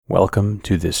Welcome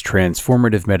to this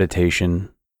transformative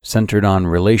meditation centered on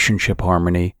relationship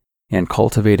harmony and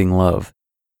cultivating love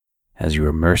as you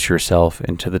immerse yourself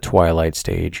into the twilight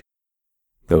stage,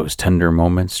 those tender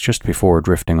moments just before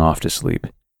drifting off to sleep.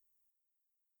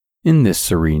 In this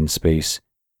serene space,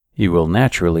 you will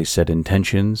naturally set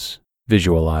intentions,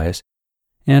 visualize,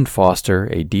 and foster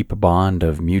a deep bond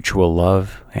of mutual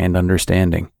love and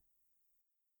understanding.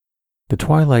 The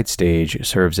twilight stage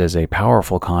serves as a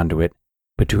powerful conduit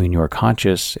between your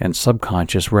conscious and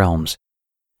subconscious realms,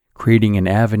 creating an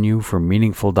avenue for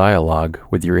meaningful dialogue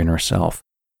with your inner self.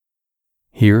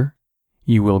 Here,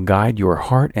 you will guide your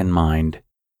heart and mind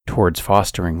towards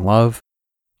fostering love,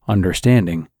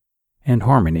 understanding, and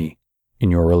harmony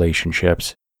in your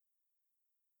relationships.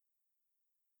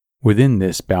 Within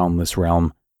this boundless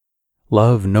realm,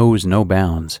 love knows no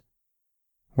bounds.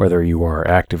 Whether you are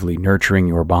actively nurturing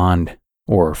your bond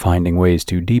or finding ways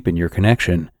to deepen your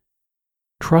connection,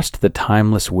 trust the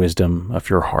timeless wisdom of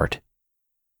your heart.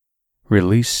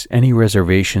 Release any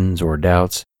reservations or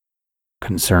doubts,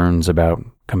 concerns about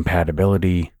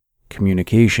compatibility,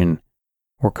 communication,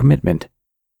 or commitment.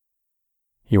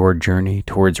 Your journey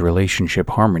towards relationship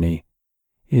harmony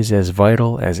is as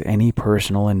vital as any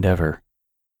personal endeavor.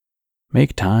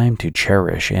 Make time to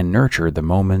cherish and nurture the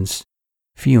moments,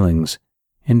 feelings,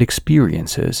 and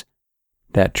experiences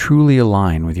that truly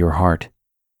align with your heart.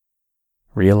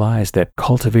 Realize that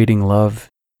cultivating love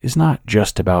is not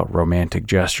just about romantic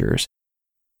gestures.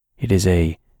 It is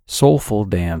a soulful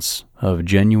dance of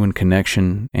genuine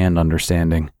connection and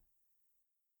understanding.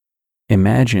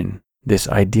 Imagine this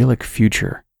idyllic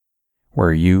future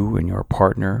where you and your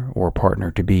partner or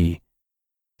partner-to-be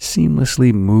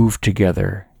seamlessly move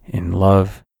together in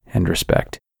love and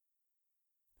respect.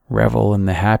 Revel in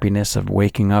the happiness of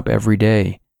waking up every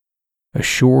day,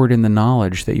 assured in the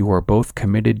knowledge that you are both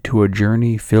committed to a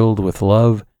journey filled with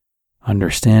love,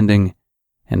 understanding,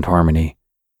 and harmony.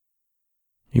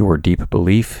 Your deep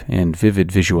belief and vivid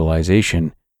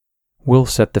visualization will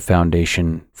set the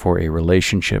foundation for a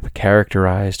relationship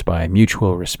characterized by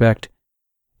mutual respect,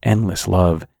 endless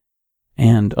love,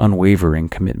 and unwavering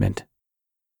commitment.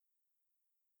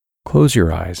 Close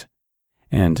your eyes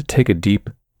and take a deep,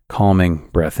 calming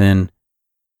breath in,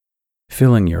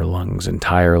 filling your lungs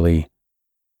entirely,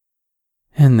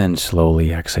 and then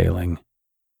slowly exhaling,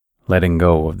 letting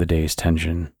go of the day's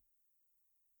tension.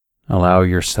 Allow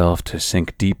yourself to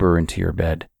sink deeper into your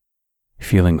bed,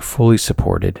 feeling fully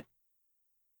supported.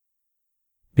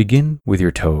 Begin with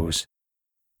your toes,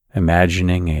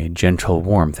 imagining a gentle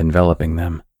warmth enveloping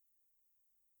them.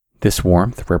 This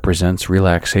warmth represents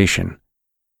relaxation,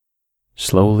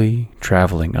 slowly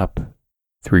traveling up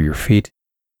through your feet,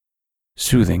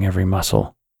 soothing every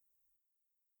muscle.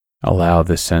 Allow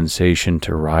this sensation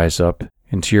to rise up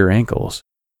into your ankles,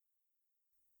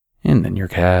 and then your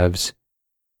calves,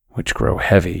 which grow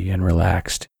heavy and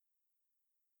relaxed.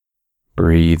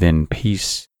 Breathe in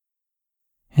peace,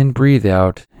 and breathe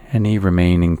out any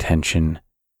remaining tension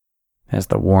as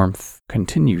the warmth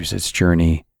continues its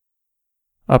journey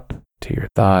up to your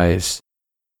thighs,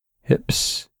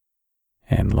 hips,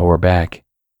 and lower back.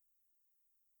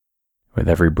 With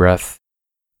every breath,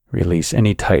 release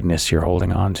any tightness you're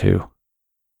holding on to.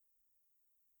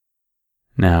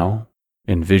 Now,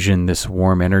 envision this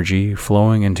warm energy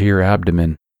flowing into your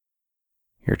abdomen,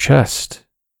 your chest,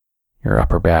 your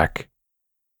upper back,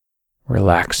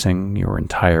 relaxing your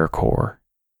entire core.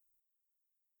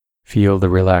 Feel the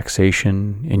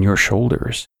relaxation in your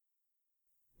shoulders,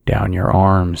 down your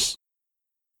arms,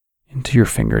 into your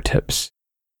fingertips.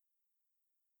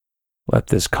 Let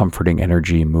this comforting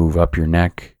energy move up your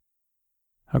neck,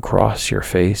 across your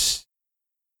face,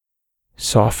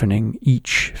 softening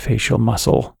each facial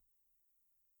muscle,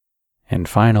 and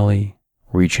finally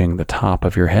reaching the top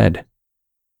of your head.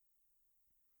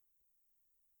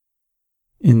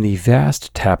 In the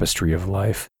vast tapestry of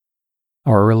life,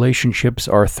 our relationships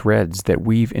are threads that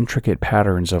weave intricate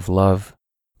patterns of love,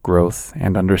 growth,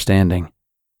 and understanding.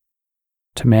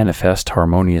 To manifest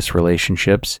harmonious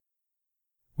relationships,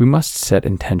 we must set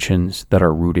intentions that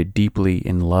are rooted deeply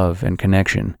in love and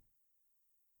connection.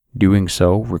 Doing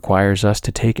so requires us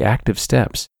to take active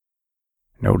steps,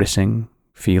 noticing,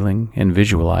 feeling, and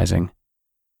visualizing.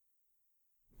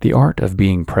 The art of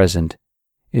being present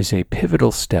is a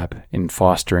pivotal step in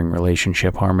fostering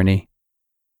relationship harmony.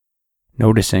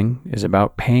 Noticing is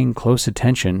about paying close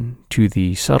attention to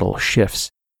the subtle shifts,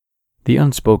 the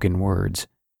unspoken words,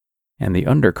 and the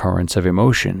undercurrents of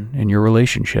emotion in your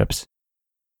relationships.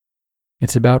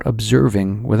 It's about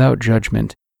observing without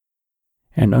judgment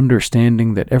and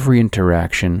understanding that every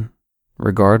interaction,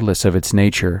 regardless of its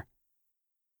nature,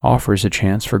 offers a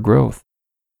chance for growth.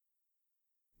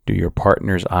 Do your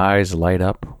partner's eyes light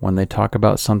up when they talk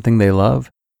about something they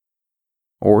love?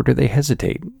 Or do they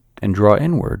hesitate and draw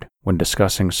inward when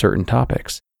discussing certain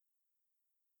topics?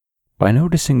 By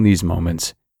noticing these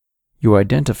moments, you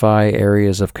identify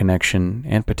areas of connection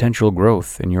and potential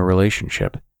growth in your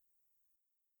relationship.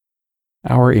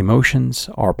 Our emotions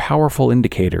are powerful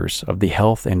indicators of the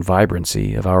health and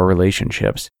vibrancy of our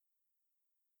relationships.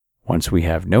 Once we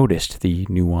have noticed the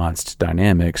nuanced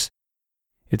dynamics,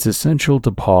 it's essential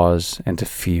to pause and to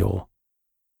feel.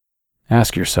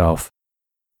 Ask yourself,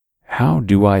 how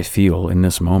do I feel in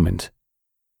this moment?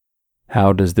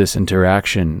 How does this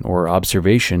interaction or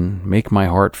observation make my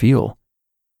heart feel?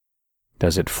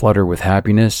 Does it flutter with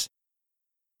happiness,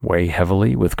 weigh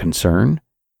heavily with concern,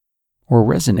 or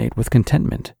resonate with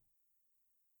contentment?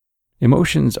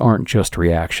 Emotions aren't just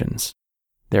reactions,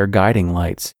 they're guiding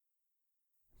lights.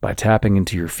 By tapping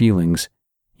into your feelings,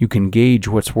 you can gauge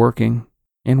what's working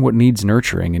and what needs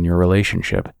nurturing in your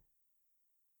relationship.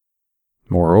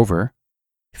 Moreover,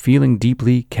 feeling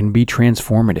deeply can be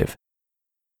transformative.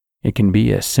 It can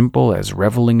be as simple as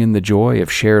reveling in the joy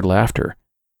of shared laughter,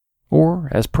 or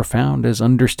as profound as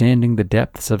understanding the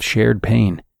depths of shared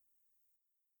pain.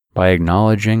 By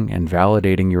acknowledging and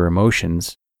validating your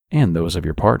emotions and those of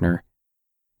your partner,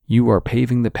 you are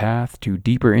paving the path to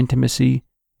deeper intimacy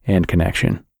and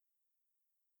connection.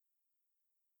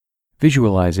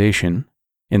 Visualization,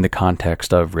 in the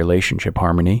context of relationship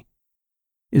harmony,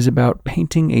 is about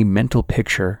painting a mental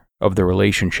picture of the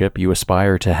relationship you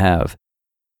aspire to have.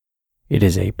 It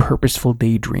is a purposeful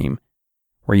daydream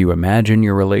where you imagine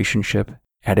your relationship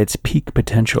at its peak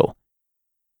potential.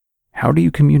 How do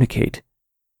you communicate?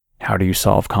 How do you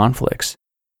solve conflicts?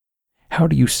 How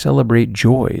do you celebrate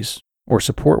joys or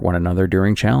support one another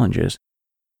during challenges?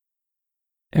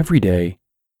 Every day,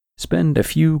 spend a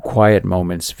few quiet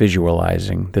moments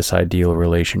visualizing this ideal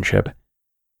relationship.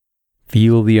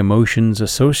 Feel the emotions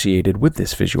associated with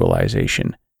this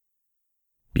visualization,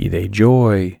 be they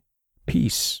joy,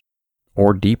 peace,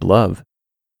 or deep love.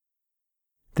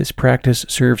 This practice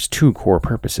serves two core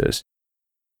purposes.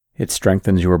 It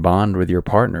strengthens your bond with your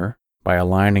partner by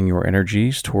aligning your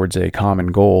energies towards a common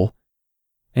goal,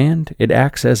 and it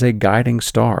acts as a guiding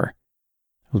star,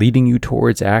 leading you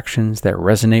towards actions that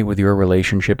resonate with your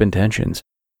relationship intentions.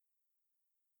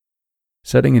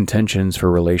 Setting intentions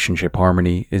for relationship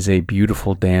harmony is a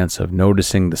beautiful dance of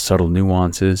noticing the subtle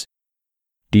nuances,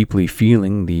 deeply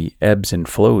feeling the ebbs and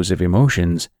flows of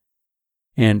emotions,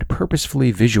 and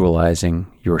purposefully visualizing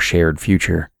your shared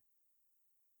future.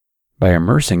 By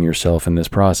immersing yourself in this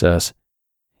process,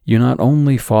 you not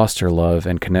only foster love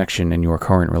and connection in your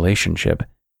current relationship,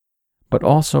 but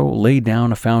also lay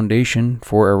down a foundation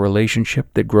for a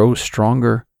relationship that grows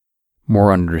stronger,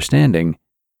 more understanding,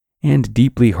 and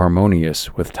deeply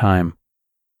harmonious with time.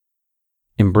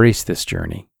 Embrace this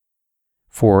journey,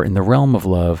 for in the realm of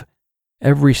love,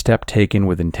 every step taken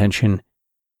with intention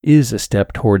is a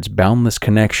step towards boundless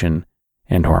connection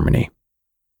and harmony.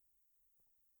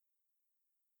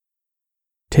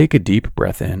 Take a deep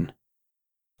breath in,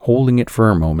 holding it for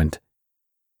a moment,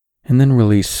 and then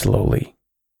release slowly.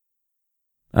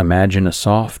 Imagine a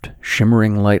soft,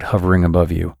 shimmering light hovering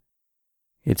above you,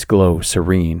 its glow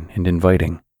serene and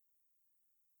inviting.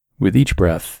 With each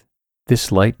breath,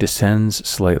 this light descends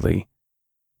slightly,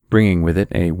 bringing with it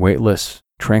a weightless,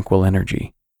 tranquil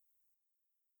energy.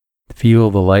 Feel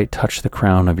the light touch the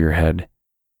crown of your head,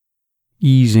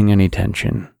 easing any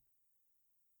tension.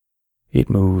 It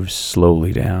moves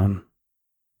slowly down,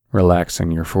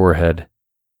 relaxing your forehead,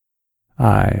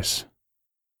 eyes,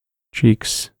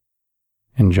 cheeks,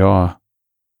 and jaw.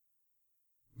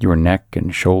 Your neck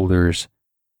and shoulders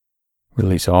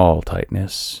release all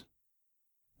tightness,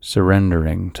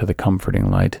 surrendering to the comforting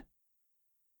light.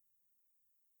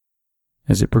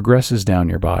 As it progresses down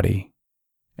your body,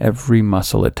 every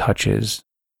muscle it touches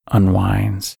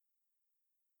unwinds.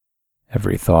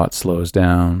 Every thought slows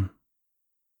down,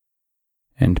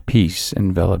 and peace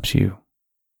envelops you.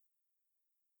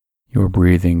 Your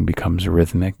breathing becomes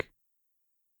rhythmic,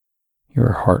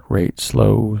 your heart rate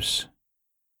slows,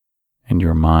 and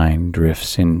your mind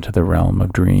drifts into the realm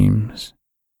of dreams.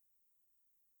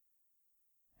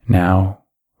 Now,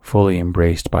 fully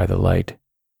embraced by the light,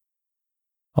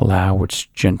 allow its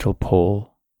gentle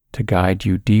pull to guide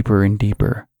you deeper and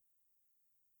deeper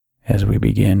as we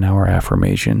begin our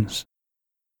affirmations.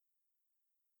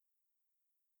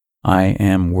 I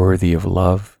am worthy of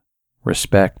love,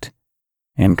 respect,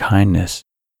 and kindness.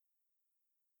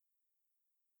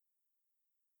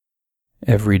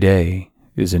 Every day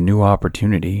is a new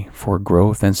opportunity for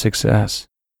growth and success.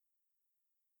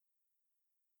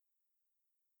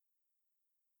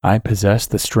 I possess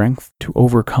the strength to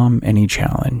overcome any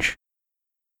challenge.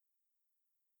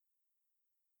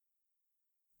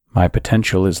 My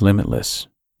potential is limitless,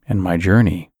 and my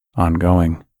journey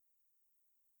ongoing.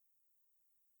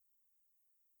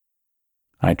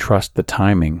 I trust the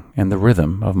timing and the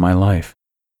rhythm of my life.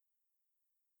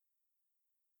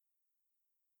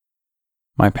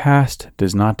 My past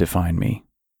does not define me.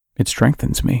 It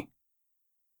strengthens me.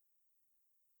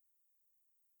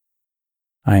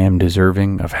 I am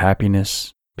deserving of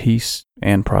happiness, peace,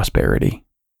 and prosperity.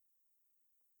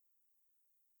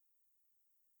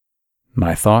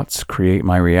 My thoughts create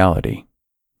my reality,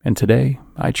 and today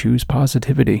I choose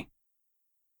positivity.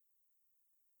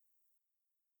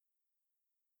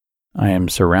 I am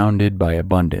surrounded by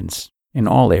abundance in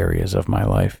all areas of my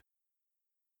life.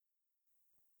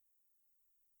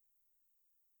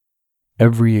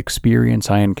 Every experience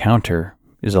I encounter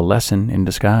is a lesson in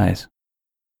disguise.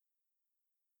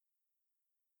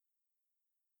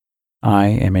 I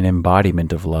am an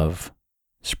embodiment of love,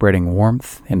 spreading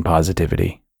warmth and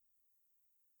positivity.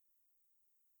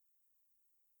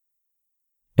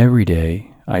 Every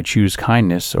day, I choose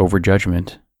kindness over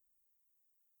judgment.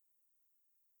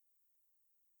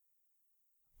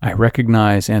 I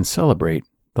recognize and celebrate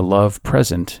the love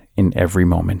present in every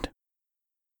moment.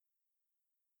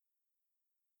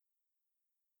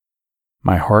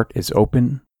 My heart is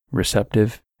open,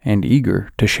 receptive, and eager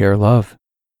to share love.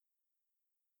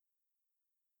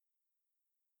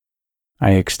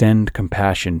 I extend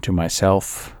compassion to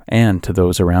myself and to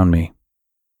those around me.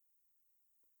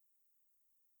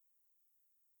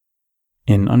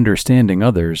 In understanding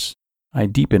others, I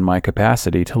deepen my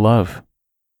capacity to love.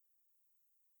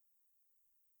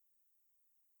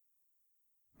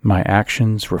 My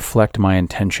actions reflect my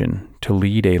intention to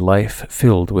lead a life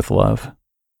filled with love.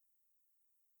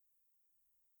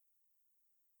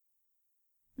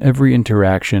 Every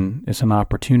interaction is an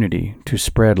opportunity to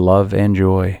spread love and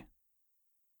joy.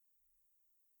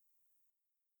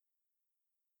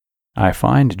 I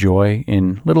find joy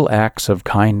in little acts of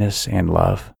kindness and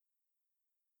love.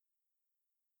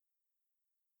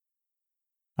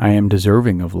 I am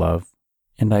deserving of love,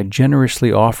 and I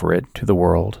generously offer it to the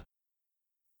world.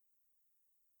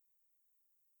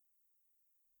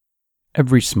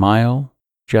 Every smile,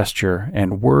 gesture,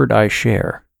 and word I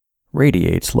share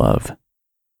radiates love.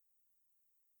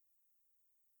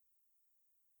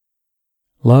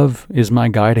 Love is my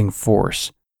guiding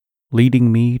force,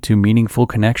 leading me to meaningful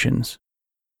connections.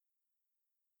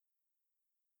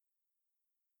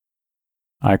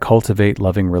 I cultivate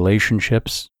loving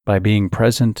relationships by being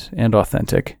present and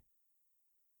authentic.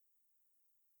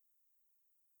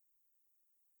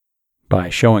 By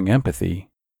showing empathy,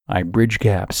 I bridge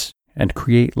gaps and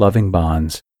create loving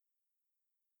bonds.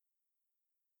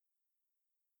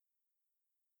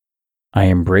 I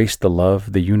embrace the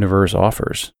love the universe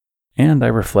offers, and I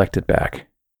reflect it back.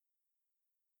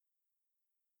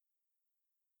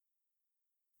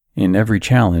 In every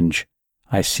challenge,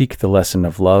 I seek the lesson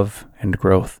of love and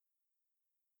growth.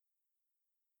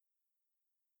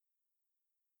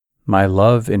 My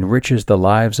love enriches the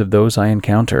lives of those I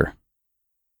encounter.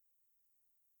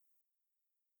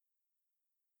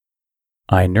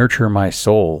 I nurture my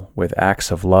soul with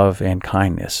acts of love and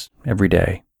kindness every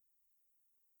day.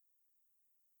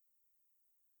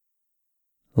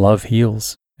 Love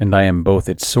heals, and I am both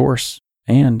its source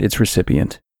and its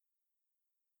recipient.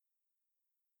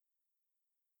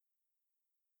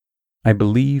 I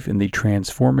believe in the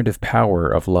transformative power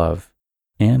of love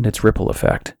and its ripple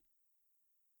effect.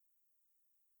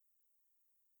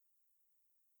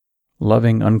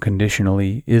 Loving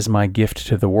unconditionally is my gift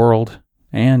to the world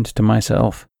and to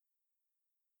myself.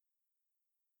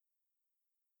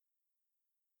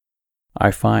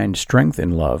 I find strength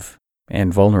in love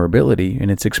and vulnerability in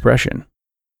its expression.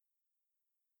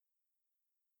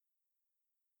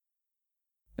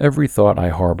 Every thought I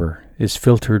harbor is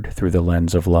filtered through the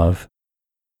lens of love.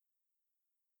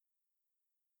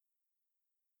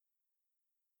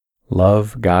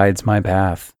 Love guides my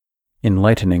path,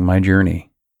 enlightening my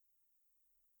journey.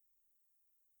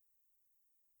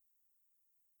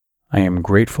 I am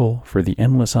grateful for the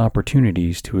endless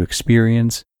opportunities to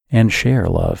experience and share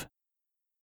love.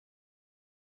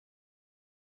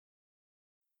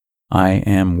 I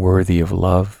am worthy of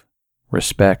love,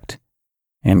 respect,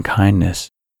 and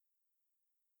kindness.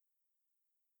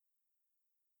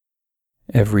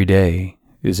 Every day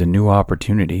is a new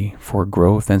opportunity for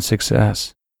growth and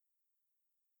success.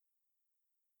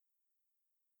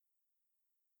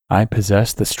 I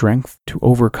possess the strength to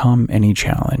overcome any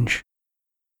challenge.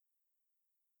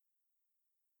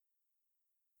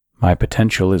 My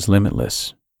potential is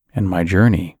limitless, and my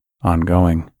journey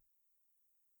ongoing.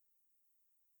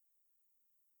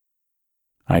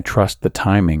 I trust the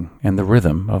timing and the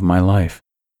rhythm of my life.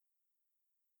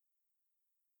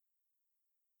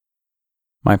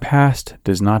 My past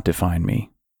does not define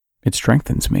me. It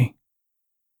strengthens me.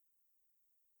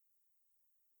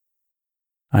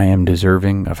 I am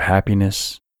deserving of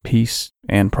happiness, peace,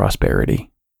 and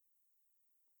prosperity.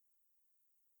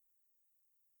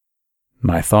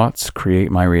 My thoughts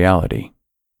create my reality,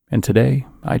 and today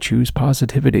I choose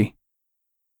positivity.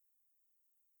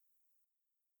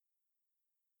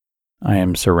 I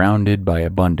am surrounded by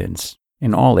abundance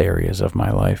in all areas of my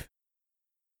life.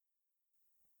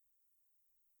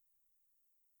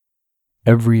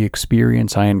 Every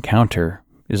experience I encounter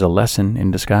is a lesson in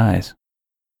disguise.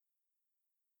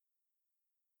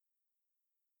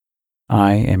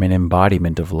 I am an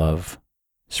embodiment of love,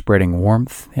 spreading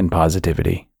warmth and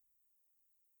positivity.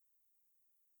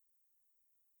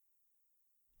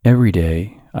 Every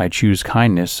day, I choose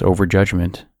kindness over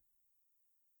judgment.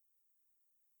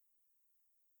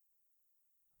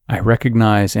 I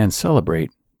recognize and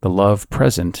celebrate the love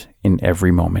present in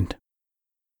every moment.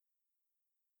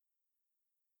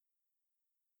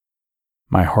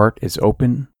 My heart is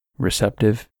open,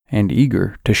 receptive, and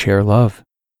eager to share love.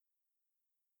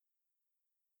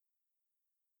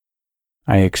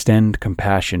 I extend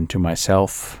compassion to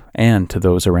myself and to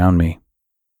those around me.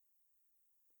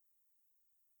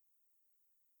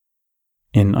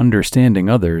 In understanding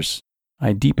others,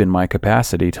 I deepen my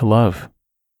capacity to love.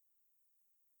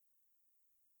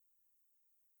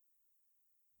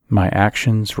 My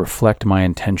actions reflect my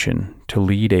intention to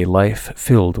lead a life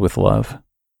filled with love.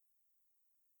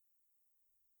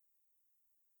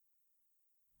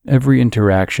 Every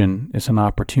interaction is an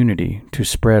opportunity to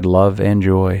spread love and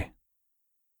joy.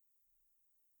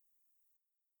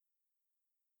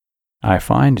 I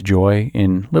find joy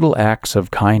in little acts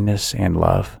of kindness and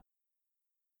love.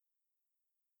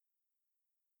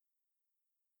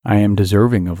 I am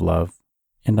deserving of love,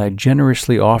 and I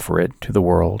generously offer it to the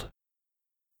world.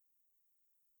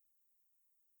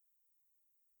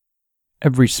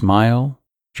 Every smile,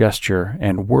 gesture,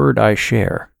 and word I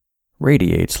share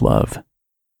radiates love.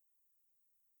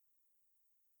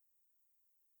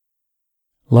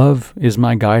 Love is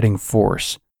my guiding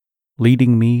force,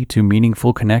 leading me to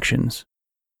meaningful connections.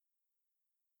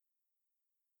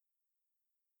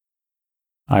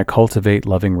 I cultivate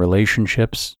loving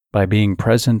relationships by being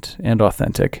present and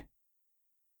authentic.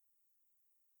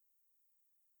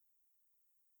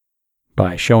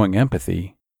 By showing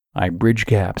empathy, I bridge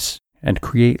gaps and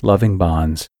create loving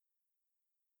bonds.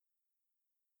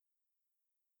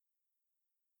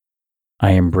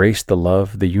 I embrace the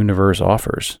love the universe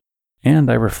offers, and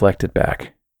I reflect it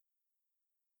back.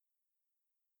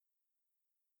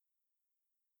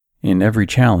 In every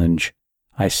challenge,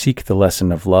 I seek the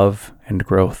lesson of love and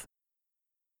growth.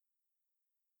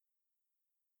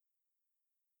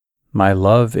 My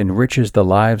love enriches the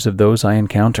lives of those I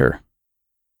encounter.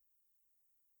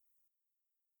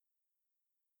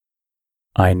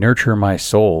 I nurture my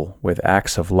soul with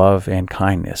acts of love and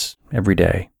kindness every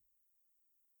day.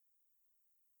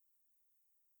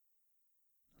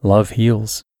 Love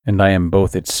heals, and I am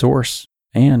both its source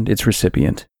and its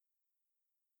recipient.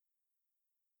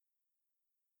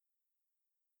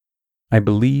 I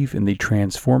believe in the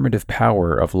transformative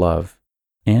power of love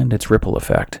and its ripple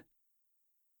effect.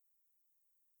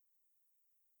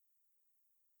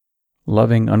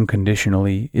 Loving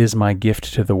unconditionally is my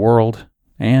gift to the world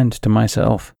and to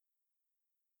myself.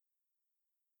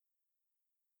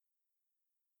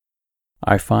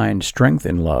 I find strength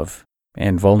in love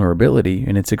and vulnerability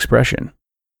in its expression.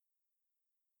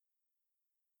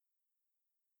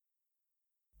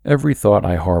 Every thought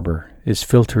I harbor is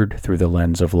filtered through the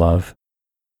lens of love.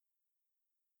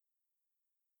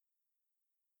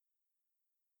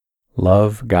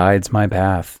 Love guides my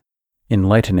path,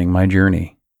 enlightening my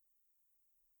journey.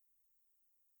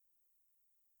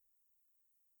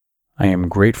 I am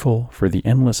grateful for the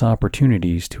endless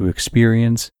opportunities to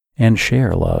experience and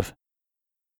share love.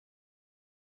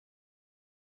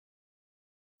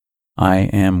 I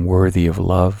am worthy of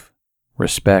love,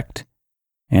 respect,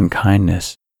 and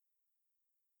kindness.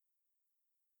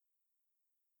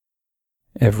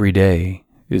 Every day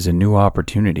is a new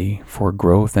opportunity for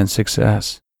growth and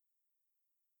success.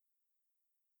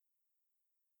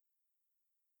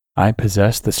 I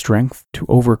possess the strength to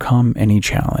overcome any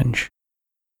challenge.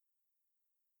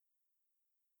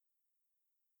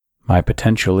 My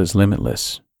potential is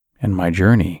limitless, and my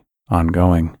journey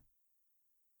ongoing.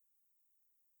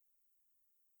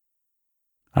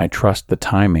 I trust the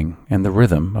timing and the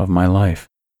rhythm of my life.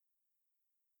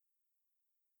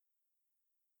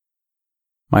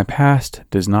 My past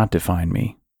does not define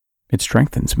me. It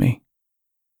strengthens me.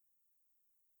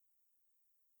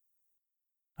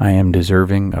 I am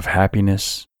deserving of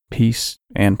happiness, peace,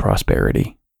 and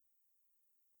prosperity.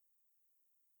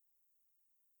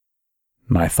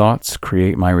 My thoughts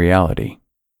create my reality,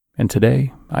 and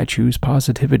today I choose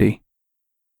positivity.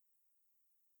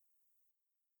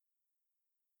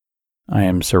 I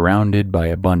am surrounded by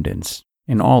abundance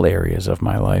in all areas of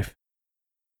my life.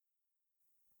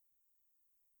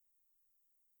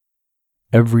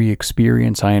 Every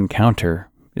experience I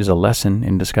encounter is a lesson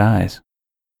in disguise.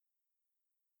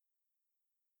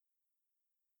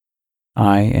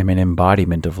 I am an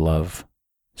embodiment of love,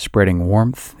 spreading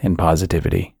warmth and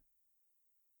positivity.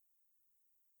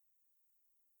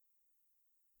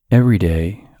 Every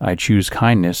day, I choose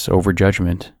kindness over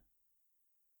judgment.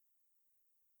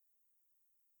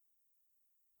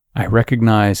 I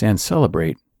recognize and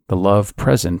celebrate the love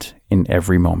present in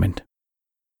every moment.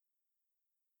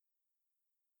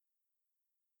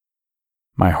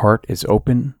 My heart is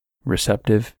open,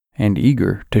 receptive, and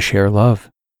eager to share love.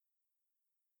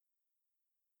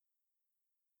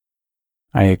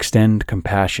 I extend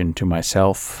compassion to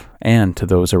myself and to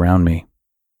those around me.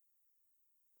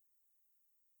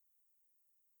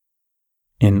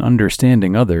 In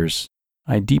understanding others,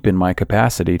 I deepen my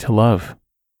capacity to love.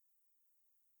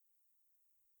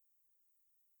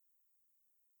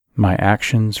 My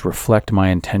actions reflect my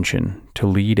intention to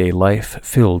lead a life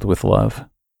filled with love.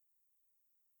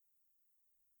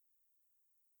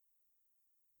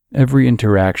 Every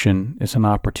interaction is an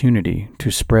opportunity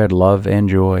to spread love and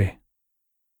joy.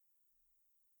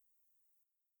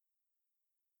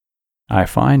 I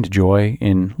find joy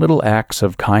in little acts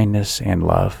of kindness and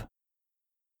love.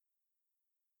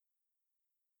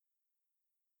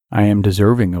 I am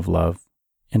deserving of love,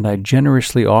 and I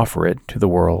generously offer it to the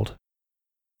world.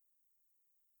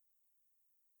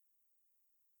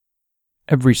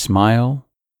 Every smile,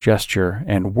 gesture,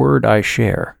 and word I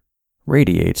share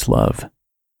radiates love.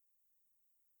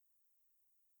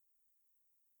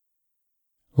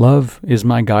 Love is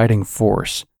my guiding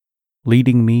force,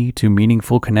 leading me to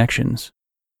meaningful connections.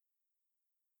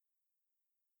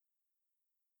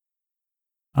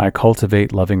 I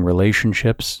cultivate loving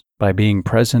relationships by being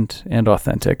present and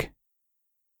authentic.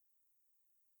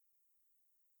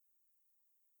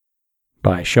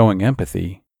 By showing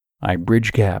empathy, I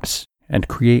bridge gaps and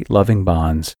create loving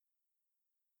bonds.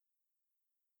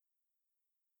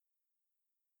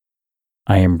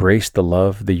 I embrace the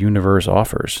love the universe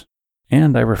offers,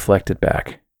 and I reflect it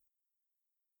back.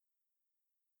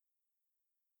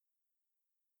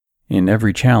 In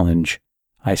every challenge,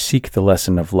 I seek the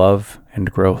lesson of love and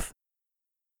growth.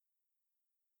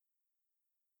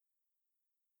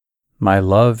 My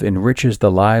love enriches the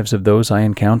lives of those I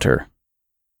encounter.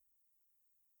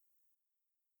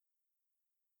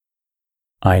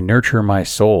 I nurture my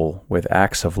soul with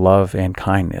acts of love and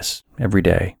kindness every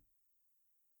day.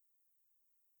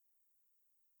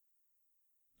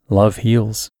 Love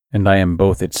heals, and I am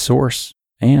both its source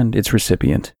and its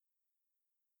recipient.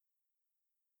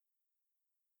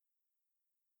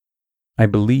 I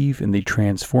believe in the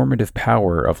transformative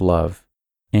power of love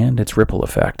and its ripple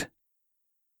effect.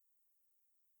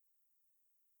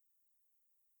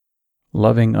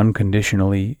 Loving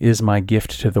unconditionally is my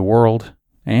gift to the world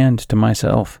and to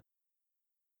myself.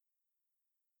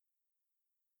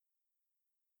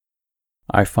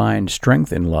 I find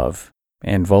strength in love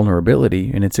and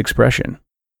vulnerability in its expression.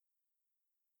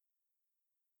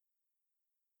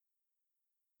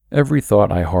 Every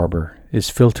thought I harbor is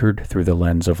filtered through the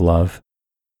lens of love.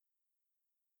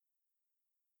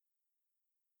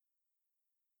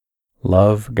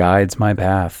 Love guides my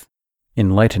path,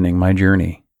 enlightening my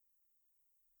journey.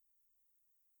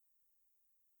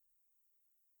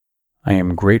 I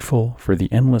am grateful for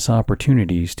the endless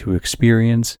opportunities to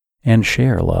experience and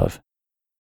share love.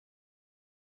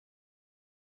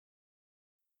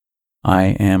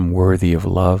 I am worthy of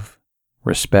love,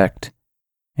 respect,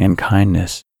 and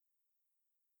kindness.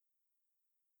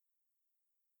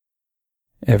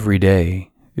 Every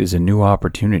day is a new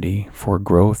opportunity for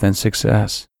growth and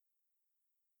success.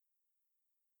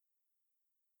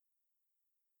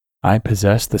 I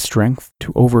possess the strength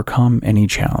to overcome any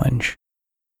challenge.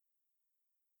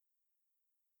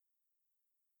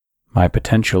 My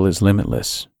potential is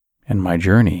limitless, and my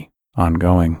journey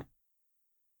ongoing.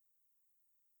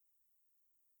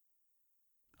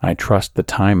 I trust the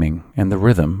timing and the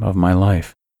rhythm of my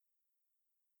life.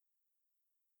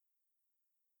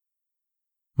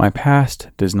 My past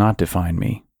does not define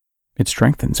me. It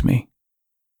strengthens me.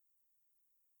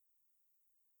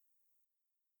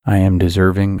 I am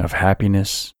deserving of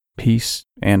happiness, peace,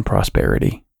 and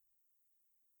prosperity.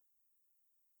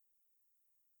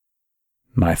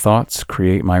 My thoughts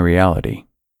create my reality,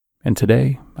 and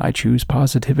today I choose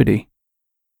positivity.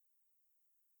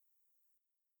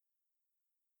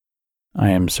 I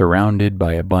am surrounded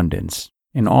by abundance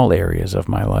in all areas of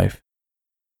my life.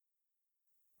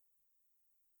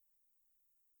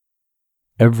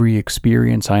 Every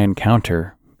experience I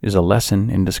encounter is a lesson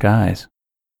in disguise.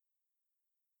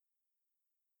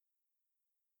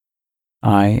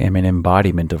 I am an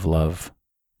embodiment of love,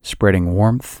 spreading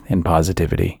warmth and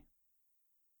positivity.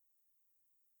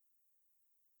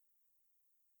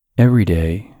 Every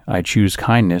day, I choose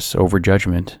kindness over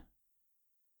judgment.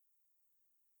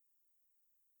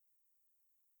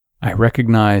 I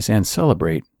recognize and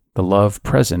celebrate the love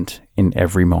present in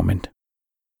every moment.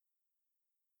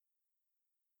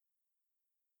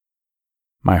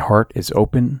 My heart is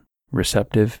open,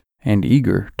 receptive, and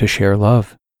eager to share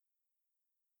love.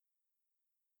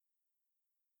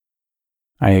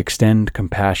 I extend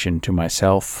compassion to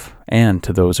myself and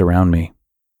to those around me.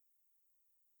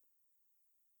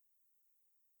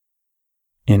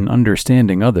 In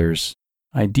understanding others,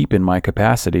 I deepen my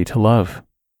capacity to love.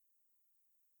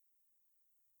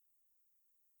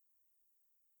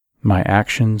 My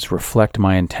actions reflect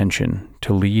my intention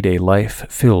to lead a life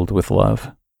filled with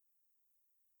love.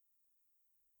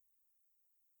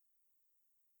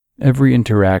 Every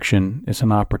interaction is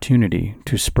an opportunity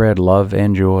to spread love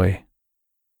and joy.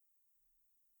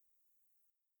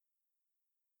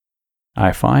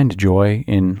 I find joy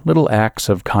in little acts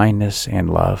of kindness and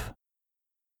love.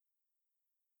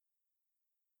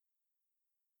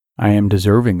 I am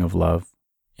deserving of love,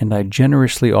 and I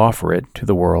generously offer it to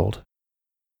the world.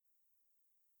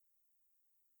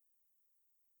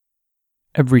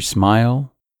 Every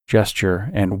smile, gesture,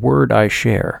 and word I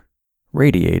share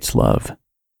radiates love.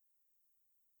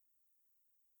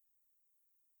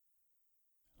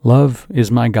 Love is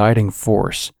my guiding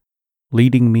force,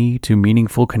 leading me to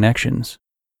meaningful connections.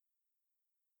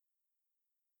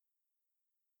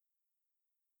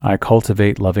 I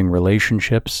cultivate loving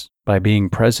relationships by being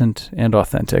present and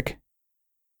authentic.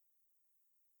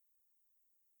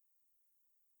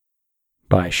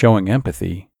 By showing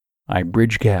empathy, I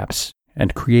bridge gaps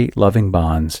and create loving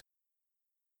bonds.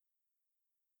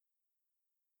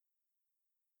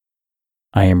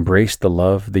 I embrace the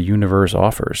love the universe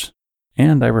offers,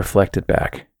 and I reflect it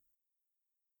back.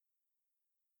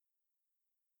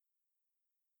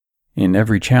 In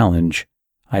every challenge,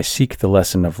 I seek the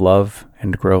lesson of love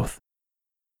and growth.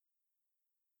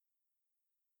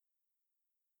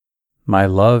 My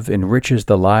love enriches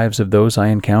the lives of those I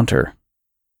encounter.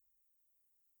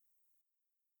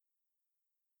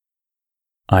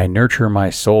 I nurture my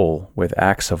soul with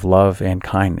acts of love and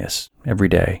kindness every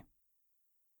day.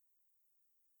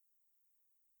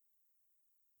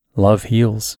 Love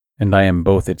heals, and I am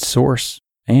both its source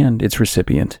and its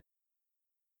recipient.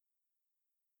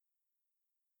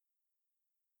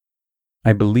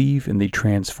 I believe in the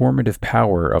transformative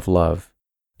power of love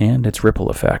and its ripple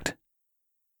effect.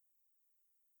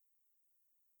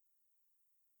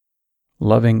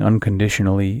 Loving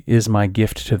unconditionally is my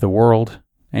gift to the world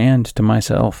and to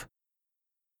myself.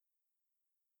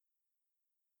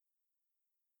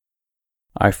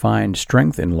 I find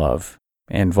strength in love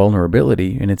and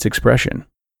vulnerability in its expression.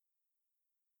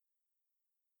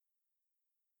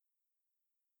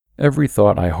 Every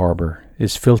thought I harbor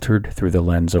is filtered through the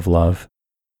lens of love.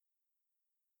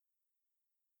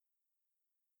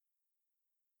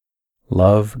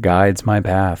 Love guides my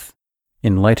path,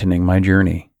 enlightening my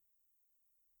journey.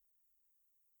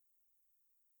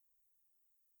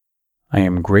 I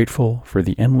am grateful for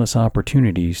the endless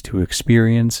opportunities to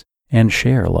experience and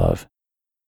share love.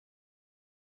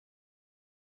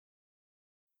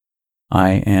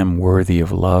 I am worthy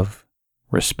of love,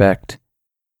 respect,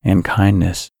 and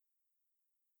kindness.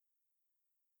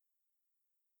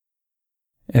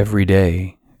 Every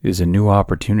day is a new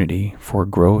opportunity for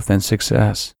growth and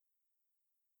success.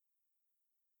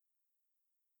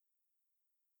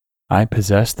 I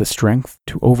possess the strength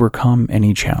to overcome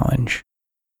any challenge.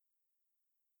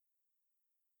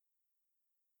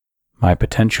 My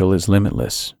potential is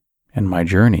limitless, and my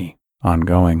journey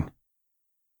ongoing.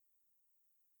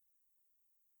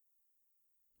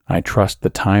 I trust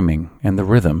the timing and the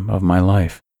rhythm of my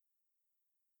life.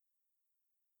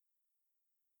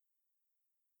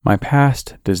 My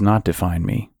past does not define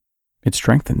me. It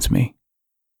strengthens me.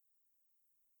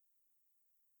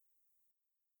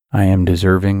 I am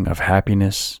deserving of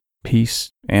happiness,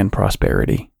 peace, and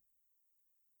prosperity.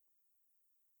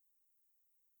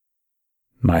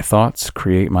 My thoughts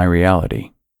create my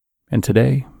reality, and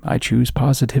today I choose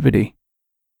positivity.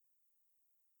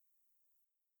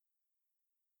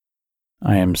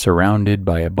 I am surrounded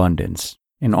by abundance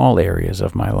in all areas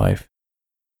of my life.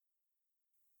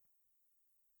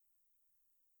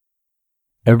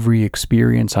 Every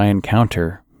experience I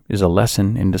encounter is a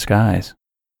lesson in disguise.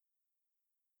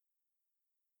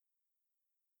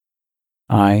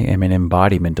 I am an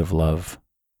embodiment of love,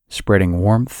 spreading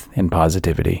warmth and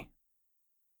positivity.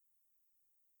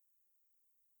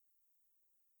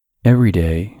 Every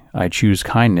day, I choose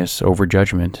kindness over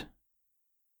judgment.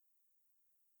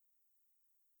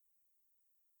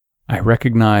 I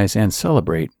recognize and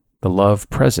celebrate the love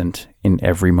present in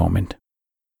every moment.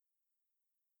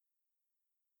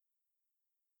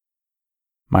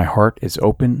 My heart is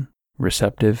open,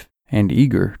 receptive, and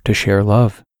eager to share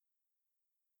love.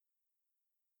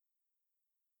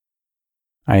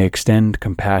 I extend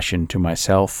compassion to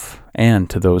myself and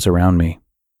to those around me.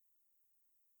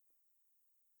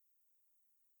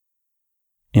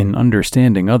 In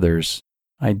understanding others,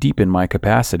 I deepen my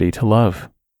capacity to love.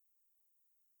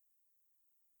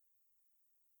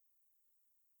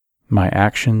 My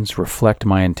actions reflect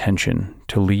my intention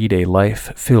to lead a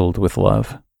life filled with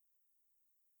love.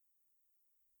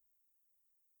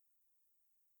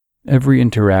 Every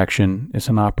interaction is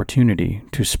an opportunity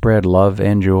to spread love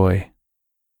and joy.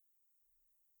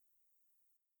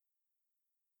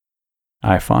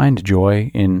 I find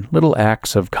joy in little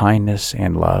acts of kindness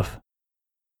and love.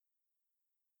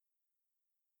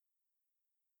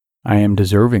 I am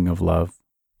deserving of love,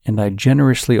 and I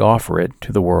generously offer it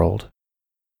to the world.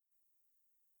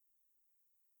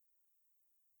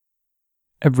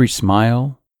 Every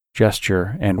smile,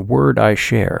 gesture, and word I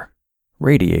share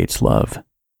radiates love.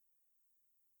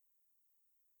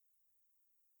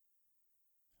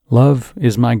 Love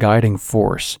is my guiding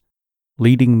force,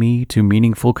 leading me to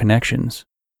meaningful connections.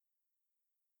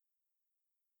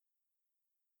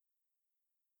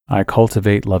 I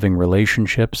cultivate loving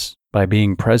relationships by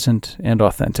being present and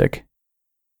authentic.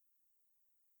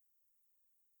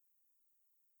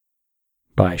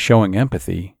 By showing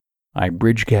empathy, I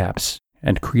bridge gaps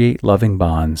and create loving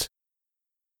bonds.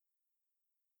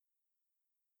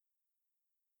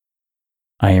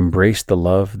 I embrace the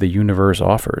love the universe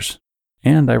offers,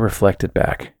 and I reflect it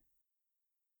back.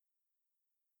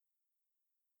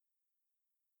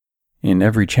 In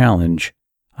every challenge,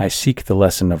 I seek the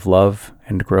lesson of love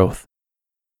and growth.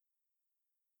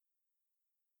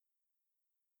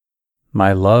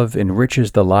 My love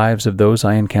enriches the lives of those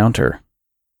I encounter.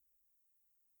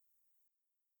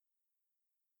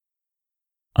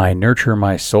 I nurture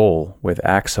my soul with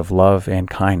acts of love and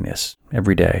kindness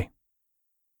every day.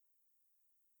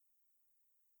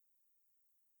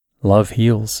 Love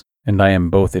heals, and I am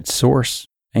both its source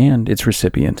and its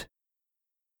recipient.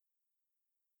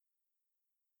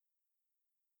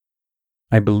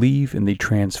 I believe in the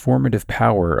transformative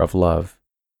power of love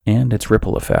and its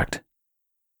ripple effect.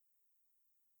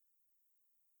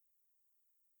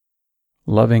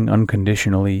 Loving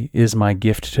unconditionally is my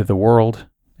gift to the world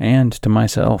and to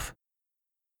myself.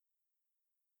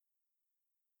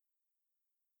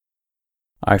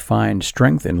 I find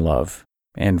strength in love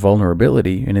and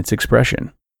vulnerability in its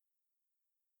expression.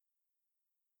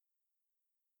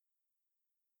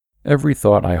 Every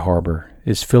thought I harbor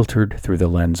is filtered through the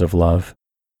lens of love.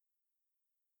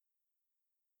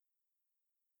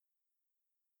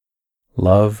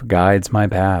 Love guides my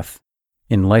path,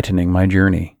 enlightening my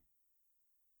journey.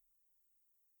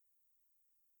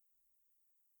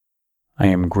 I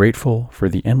am grateful for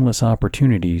the endless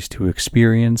opportunities to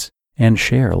experience and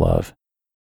share love.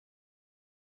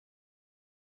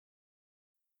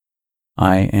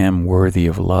 I am worthy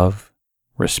of love,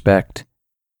 respect,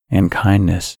 and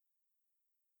kindness.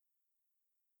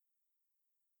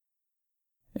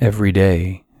 Every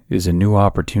day is a new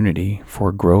opportunity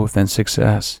for growth and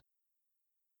success.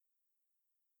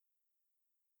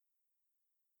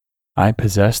 I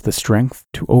possess the strength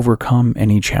to overcome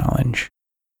any challenge.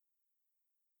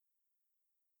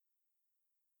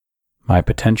 My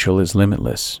potential is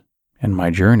limitless, and my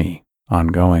journey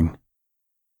ongoing.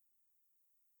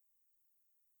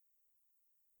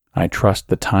 I trust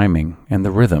the timing and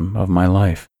the rhythm of my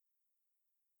life.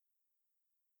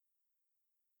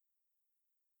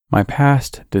 My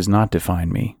past does not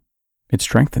define me, it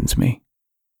strengthens me.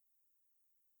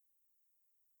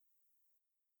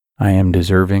 I am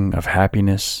deserving of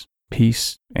happiness,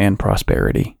 peace, and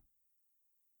prosperity.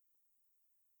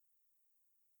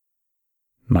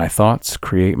 My thoughts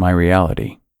create my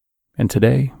reality, and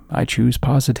today I choose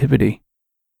positivity.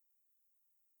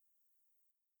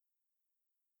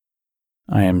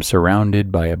 I am surrounded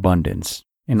by abundance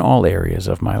in all areas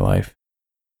of my life.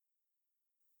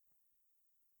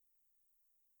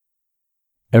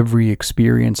 Every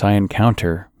experience I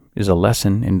encounter is a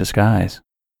lesson in disguise.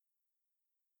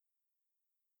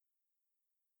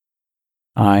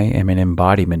 I am an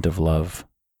embodiment of love,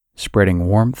 spreading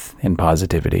warmth and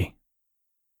positivity.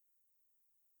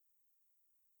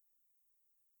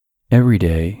 Every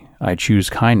day, I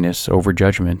choose kindness over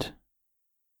judgment.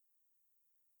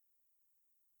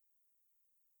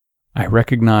 I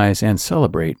recognize and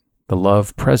celebrate the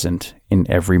love present in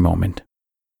every moment.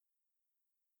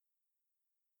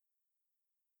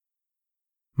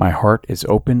 My heart is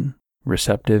open,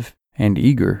 receptive, and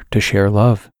eager to share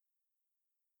love.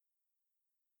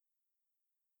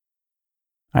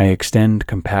 I extend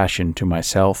compassion to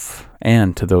myself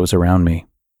and to those around me.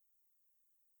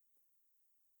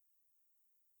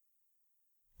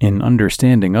 In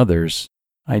understanding others,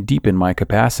 I deepen my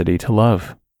capacity to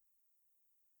love.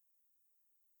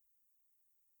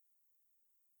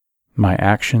 My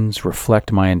actions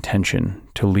reflect my intention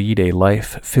to lead a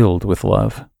life filled with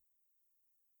love.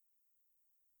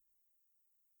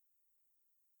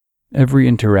 Every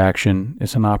interaction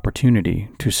is an opportunity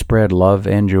to spread love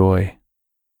and joy.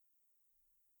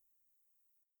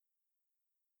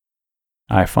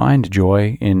 I find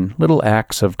joy in little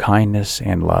acts of kindness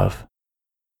and love.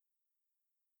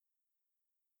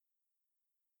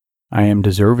 I am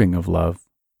deserving of love,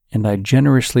 and I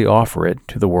generously offer it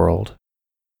to the world.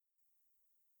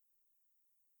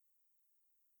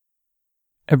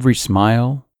 Every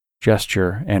smile,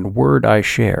 gesture, and word I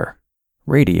share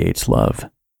radiates love.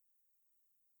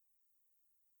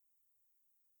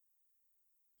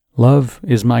 Love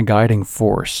is my guiding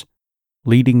force,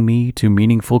 leading me to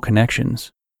meaningful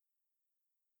connections.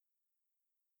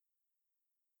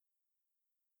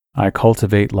 I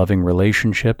cultivate loving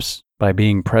relationships by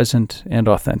being present and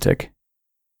authentic.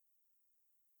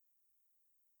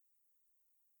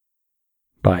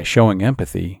 By showing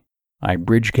empathy, I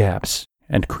bridge gaps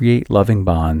and create loving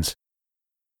bonds.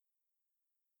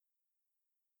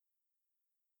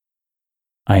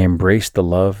 I embrace the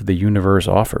love the universe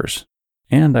offers,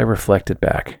 and I reflect it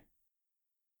back.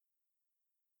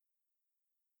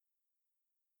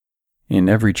 In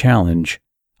every challenge,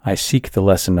 I seek the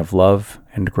lesson of love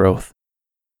and growth.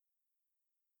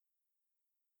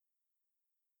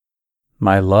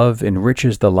 My love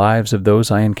enriches the lives of those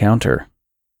I encounter.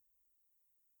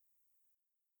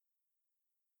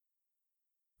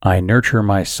 I nurture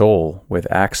my soul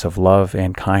with acts of love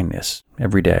and kindness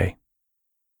every day.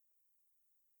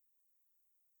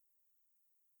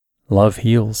 Love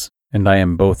heals, and I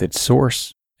am both its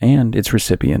source and its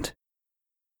recipient.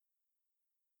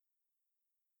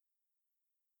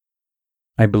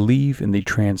 I believe in the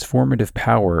transformative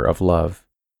power of love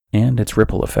and its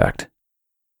ripple effect.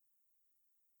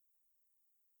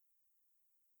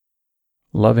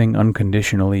 Loving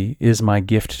unconditionally is my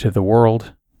gift to the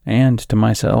world and to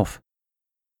myself.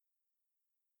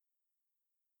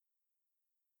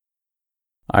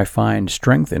 I find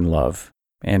strength in love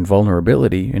and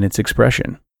vulnerability in its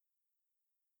expression.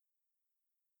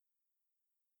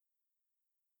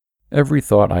 Every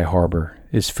thought I harbor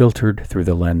is filtered through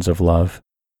the lens of love.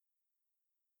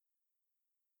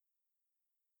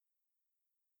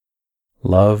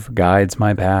 Love guides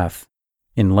my path,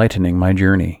 enlightening my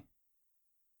journey.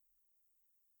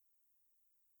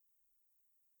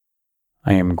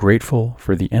 I am grateful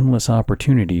for the endless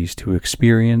opportunities to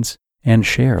experience and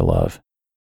share love.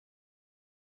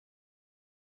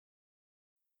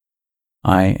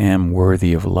 I am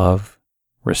worthy of love,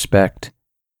 respect,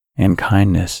 and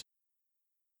kindness.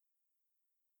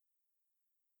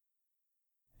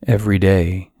 Every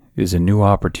day is a new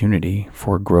opportunity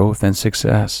for growth and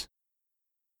success.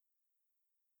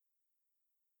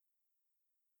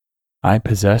 I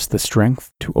possess the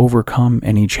strength to overcome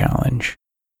any challenge.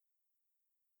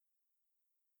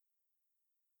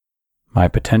 My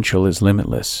potential is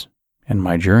limitless, and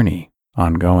my journey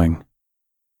ongoing.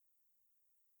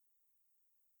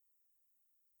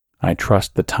 I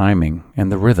trust the timing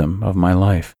and the rhythm of my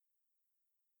life.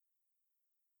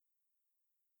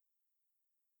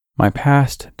 My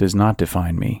past does not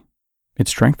define me. It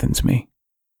strengthens me.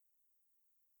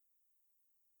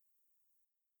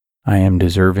 I am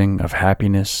deserving of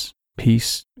happiness,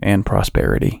 peace, and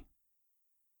prosperity.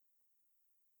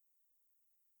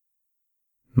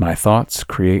 My thoughts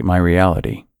create my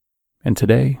reality, and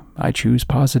today I choose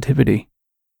positivity.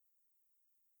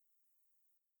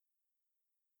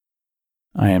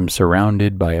 I am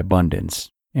surrounded by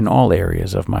abundance in all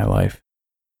areas of my life.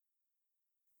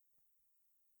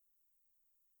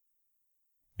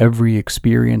 Every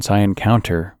experience I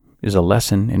encounter is a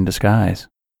lesson in disguise.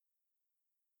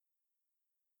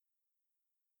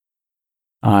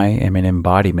 I am an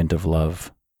embodiment of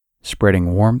love,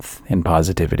 spreading warmth and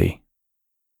positivity.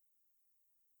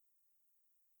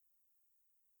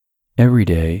 Every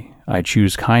day, I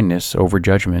choose kindness over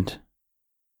judgment.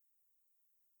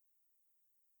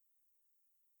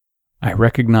 I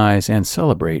recognize and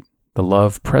celebrate the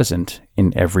love present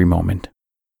in every moment.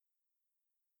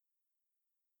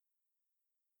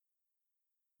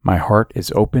 My heart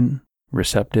is open,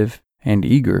 receptive, and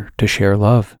eager to share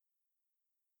love.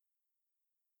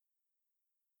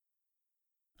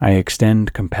 I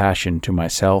extend compassion to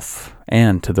myself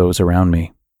and to those around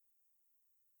me.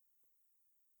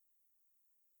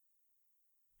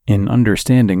 In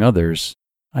understanding others,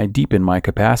 I deepen my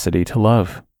capacity to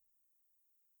love.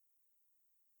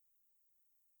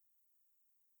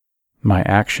 My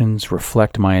actions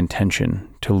reflect my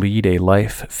intention to lead a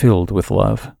life filled with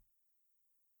love.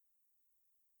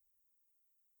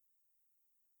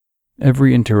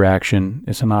 Every interaction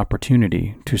is an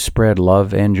opportunity to spread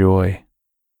love and joy.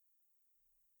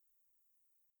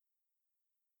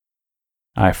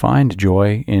 I find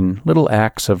joy in little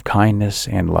acts of kindness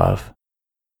and love.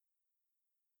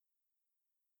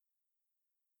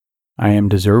 I am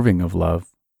deserving of love,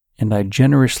 and I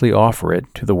generously offer it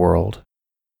to the world.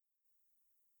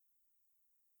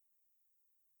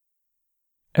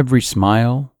 Every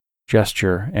smile,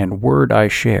 gesture, and word I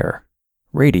share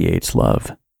radiates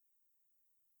love.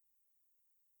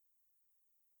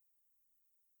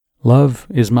 Love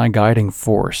is my guiding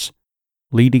force,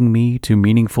 leading me to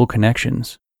meaningful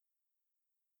connections.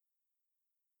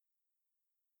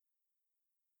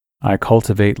 I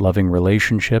cultivate loving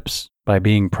relationships by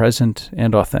being present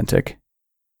and authentic.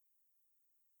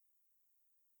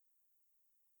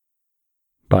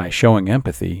 By showing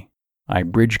empathy, I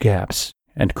bridge gaps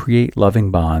and create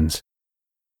loving bonds.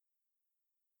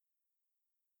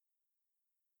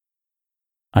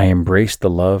 I embrace the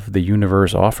love the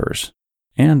universe offers,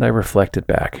 and I reflect it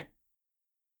back.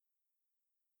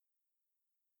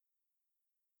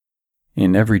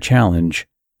 In every challenge,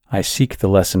 I seek the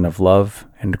lesson of love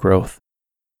and growth.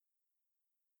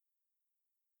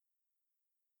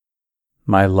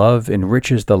 My love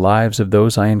enriches the lives of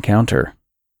those I encounter.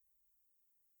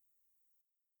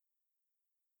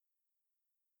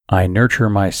 I nurture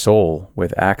my soul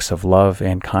with acts of love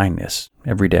and kindness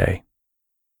every day.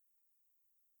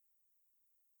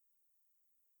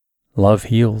 Love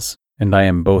heals, and I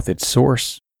am both its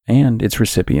source and its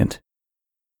recipient.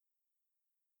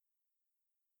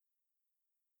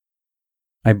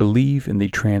 I believe in the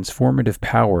transformative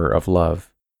power of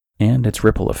love and its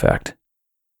ripple effect.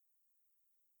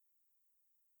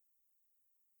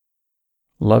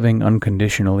 Loving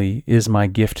unconditionally is my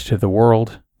gift to the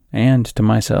world and to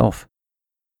myself.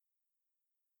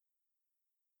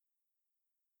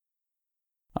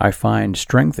 I find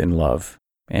strength in love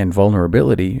and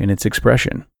vulnerability in its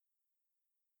expression.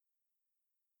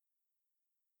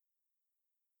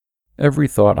 Every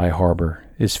thought I harbor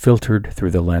is filtered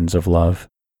through the lens of love.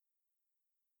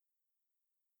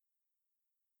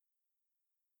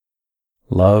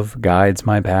 Love guides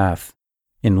my path,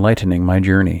 enlightening my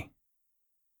journey.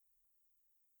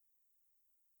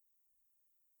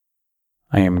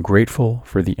 I am grateful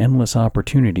for the endless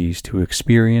opportunities to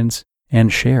experience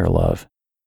and share love.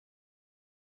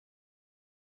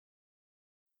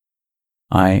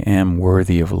 I am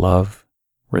worthy of love,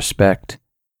 respect,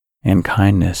 and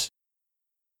kindness.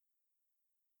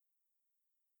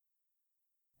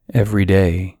 Every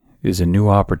day is a new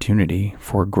opportunity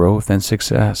for growth and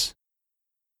success.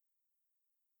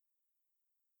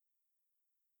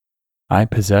 I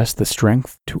possess the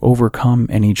strength to overcome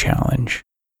any challenge.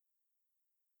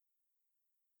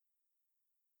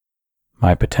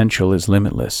 My potential is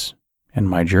limitless, and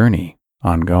my journey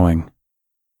ongoing.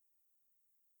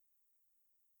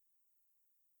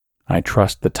 I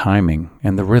trust the timing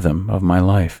and the rhythm of my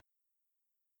life.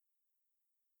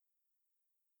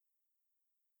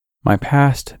 My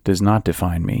past does not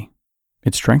define me.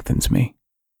 It strengthens me.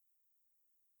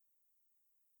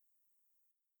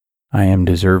 I am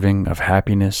deserving of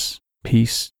happiness,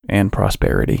 peace, and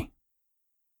prosperity.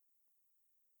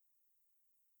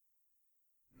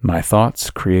 My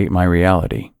thoughts create my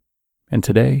reality, and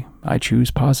today I choose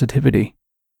positivity.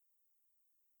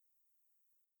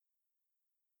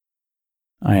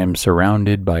 I am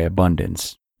surrounded by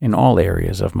abundance in all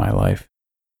areas of my life.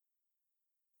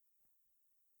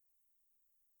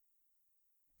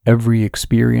 Every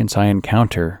experience I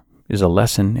encounter is a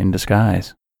lesson in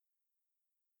disguise.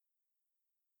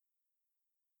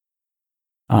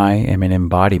 I am an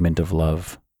embodiment of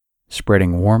love,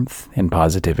 spreading warmth and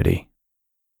positivity.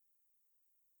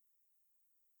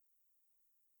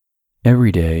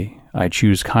 Every day, I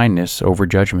choose kindness over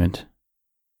judgment.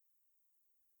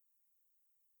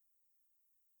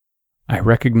 I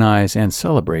recognize and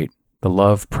celebrate the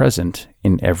love present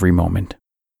in every moment.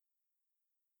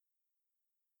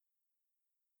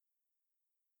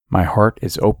 My heart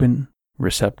is open,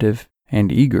 receptive,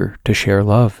 and eager to share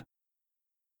love.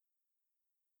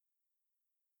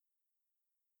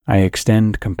 I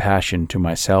extend compassion to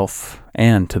myself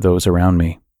and to those around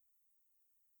me.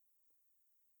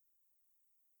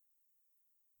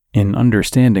 In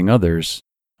understanding others,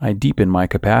 I deepen my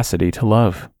capacity to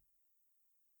love.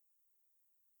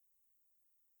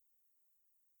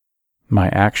 My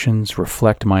actions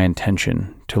reflect my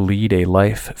intention to lead a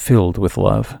life filled with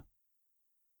love.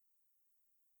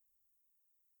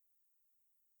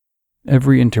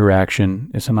 Every interaction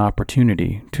is an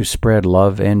opportunity to spread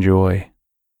love and joy.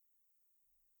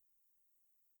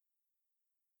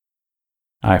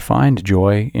 I find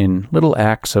joy in little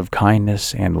acts of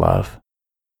kindness and love.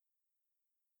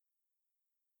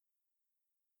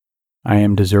 I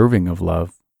am deserving of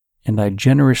love, and I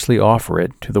generously offer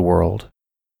it to the world.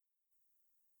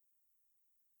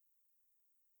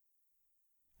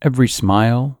 Every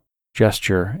smile,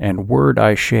 gesture, and word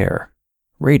I share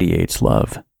radiates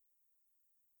love.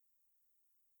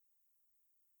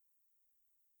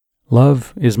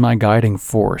 Love is my guiding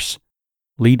force,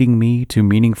 leading me to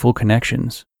meaningful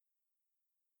connections.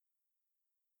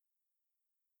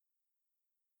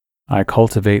 I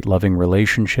cultivate loving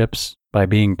relationships by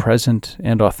being present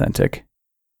and authentic.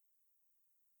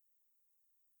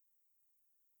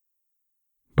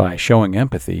 By showing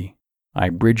empathy, I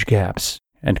bridge gaps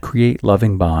and create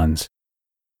loving bonds.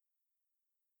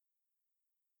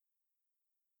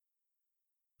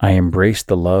 I embrace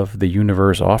the love the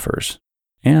universe offers,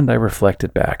 and I reflect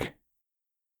it back.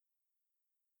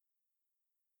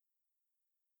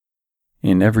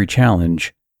 In every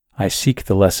challenge, I seek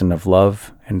the lesson of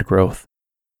love and growth.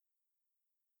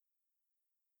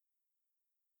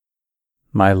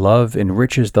 My love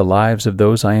enriches the lives of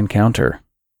those I encounter.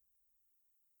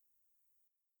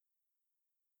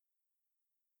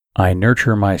 I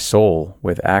nurture my soul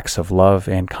with acts of love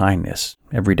and kindness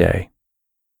every day.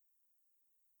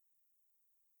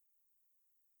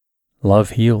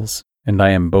 Love heals, and I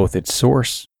am both its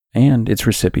source and its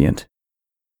recipient.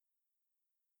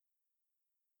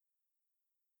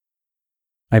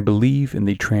 I believe in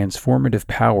the transformative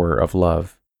power of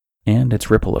love and its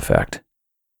ripple effect.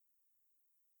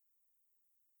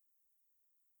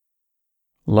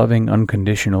 Loving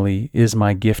unconditionally is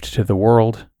my gift to the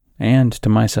world and to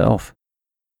myself.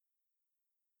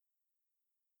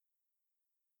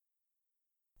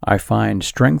 I find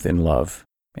strength in love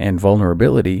and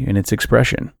vulnerability in its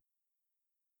expression.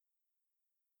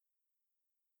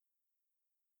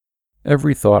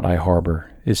 Every thought I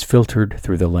harbor is filtered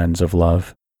through the lens of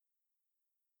love.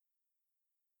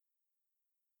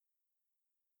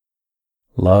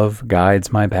 Love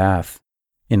guides my path,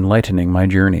 enlightening my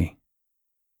journey.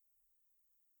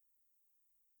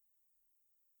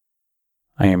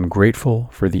 I am grateful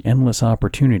for the endless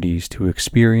opportunities to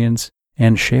experience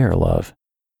and share love.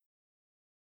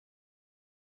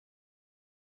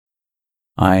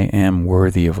 I am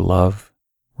worthy of love,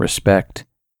 respect,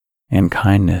 and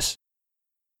kindness.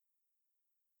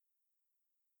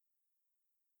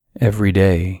 Every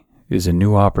day is a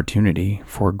new opportunity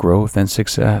for growth and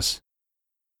success.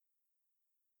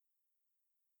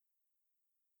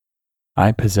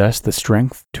 I possess the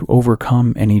strength to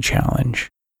overcome any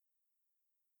challenge.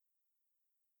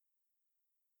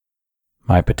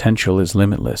 My potential is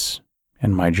limitless,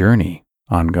 and my journey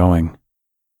ongoing.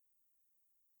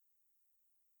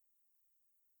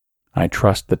 I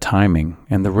trust the timing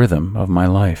and the rhythm of my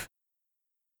life.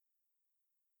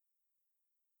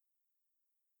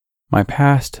 My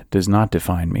past does not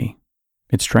define me,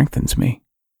 it strengthens me.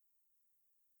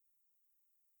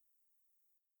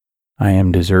 I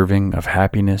am deserving of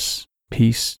happiness,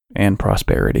 peace, and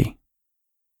prosperity.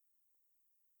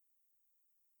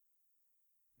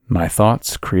 My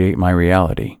thoughts create my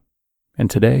reality, and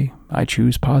today I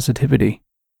choose positivity.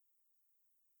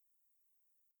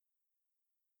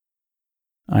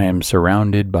 I am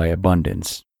surrounded by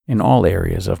abundance in all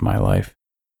areas of my life.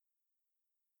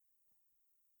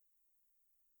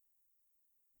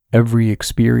 Every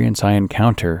experience I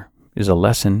encounter is a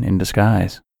lesson in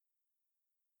disguise.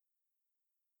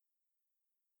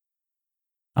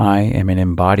 I am an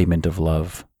embodiment of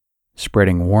love,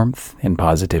 spreading warmth and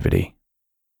positivity.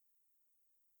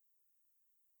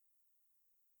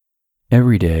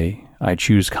 Every day, I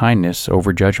choose kindness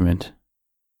over judgment.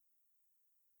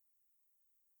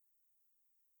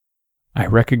 I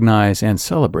recognize and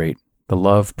celebrate the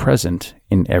love present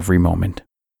in every moment.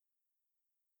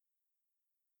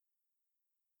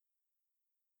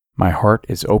 My heart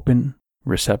is open,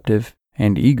 receptive,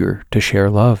 and eager to share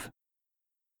love.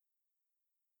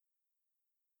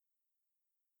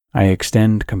 I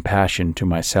extend compassion to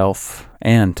myself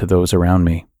and to those around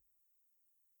me.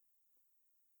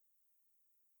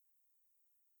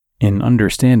 In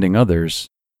understanding others,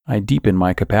 I deepen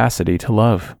my capacity to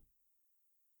love.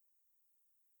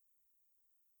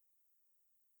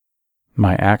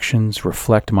 My actions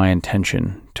reflect my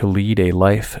intention to lead a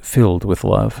life filled with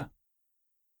love.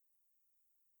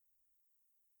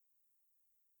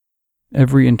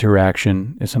 Every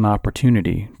interaction is an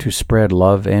opportunity to spread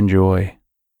love and joy.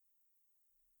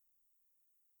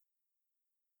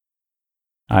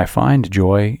 I find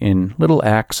joy in little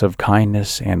acts of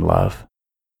kindness and love.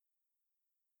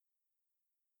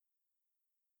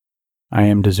 I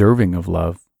am deserving of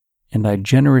love, and I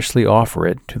generously offer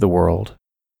it to the world.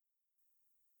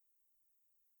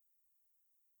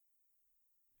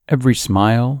 Every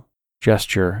smile,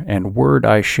 gesture, and word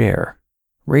I share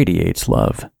radiates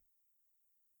love.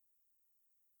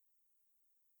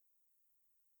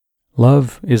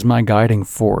 Love is my guiding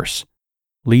force,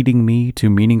 leading me to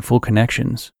meaningful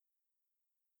connections.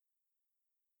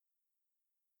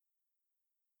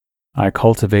 I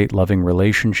cultivate loving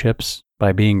relationships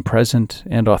by being present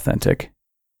and authentic.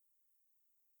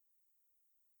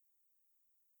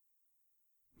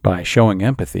 By showing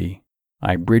empathy,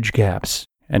 I bridge gaps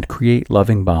and create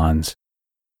loving bonds.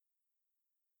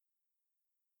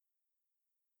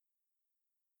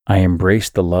 I embrace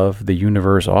the love the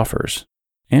universe offers,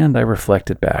 and I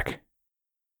reflect it back.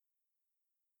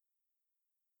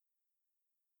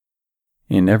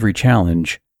 In every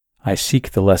challenge, I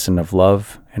seek the lesson of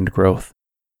love and growth.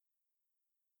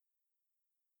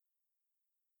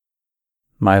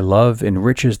 My love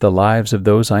enriches the lives of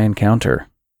those I encounter.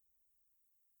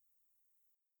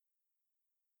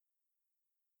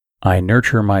 I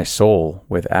nurture my soul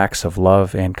with acts of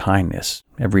love and kindness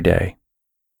every day.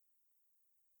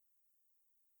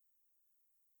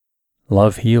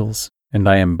 Love heals, and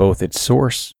I am both its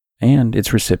source and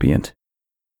its recipient.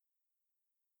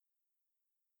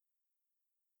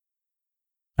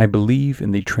 I believe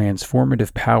in the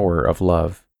transformative power of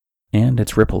love and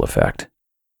its ripple effect.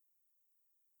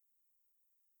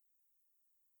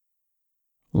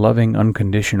 Loving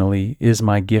unconditionally is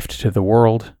my gift to the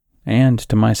world and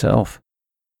to myself.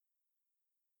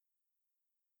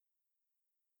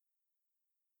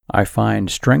 I find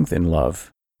strength in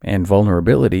love and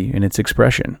vulnerability in its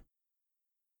expression.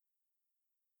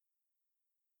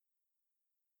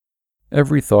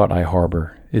 Every thought I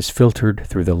harbor is filtered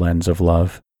through the lens of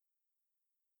love.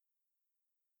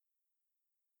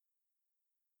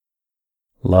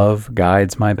 Love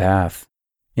guides my path,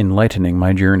 enlightening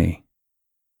my journey.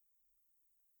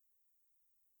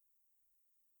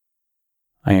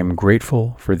 I am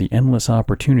grateful for the endless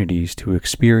opportunities to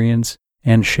experience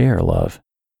and share love.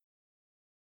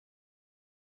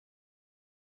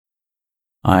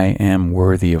 I am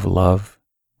worthy of love,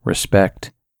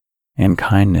 respect, and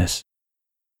kindness.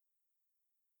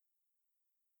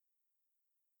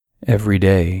 Every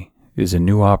day is a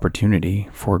new opportunity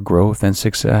for growth and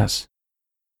success.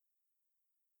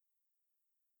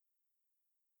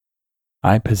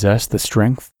 I possess the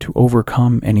strength to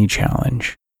overcome any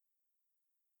challenge.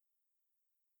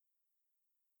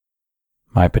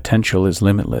 My potential is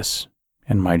limitless,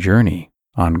 and my journey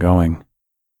ongoing.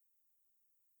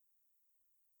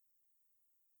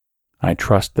 I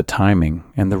trust the timing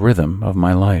and the rhythm of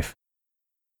my life.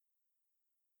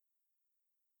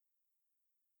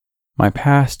 My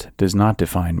past does not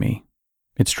define me.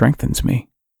 It strengthens me.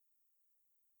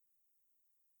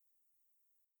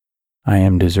 I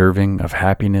am deserving of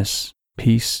happiness,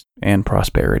 peace, and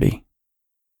prosperity.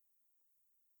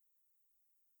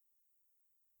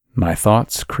 My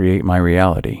thoughts create my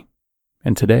reality,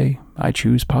 and today I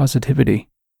choose positivity.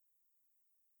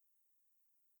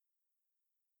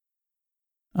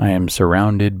 I am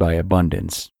surrounded by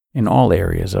abundance in all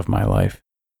areas of my life.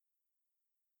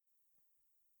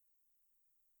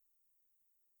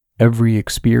 Every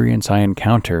experience I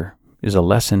encounter is a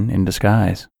lesson in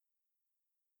disguise.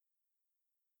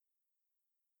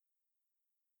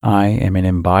 I am an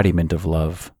embodiment of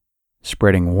love,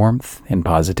 spreading warmth and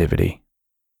positivity.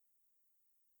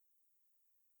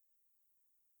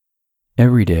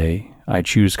 Every day, I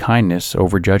choose kindness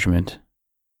over judgment.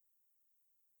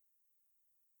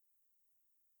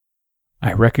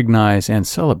 I recognize and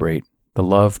celebrate the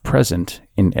love present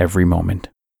in every moment.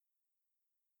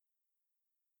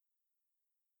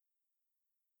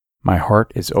 My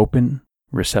heart is open,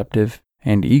 receptive,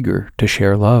 and eager to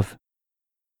share love.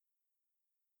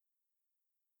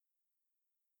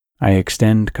 I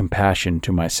extend compassion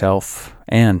to myself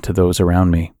and to those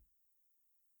around me.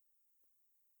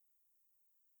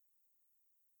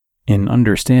 In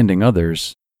understanding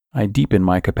others, I deepen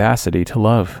my capacity to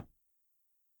love.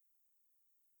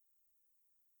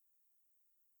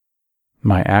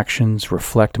 My actions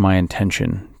reflect my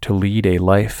intention to lead a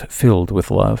life filled with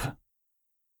love.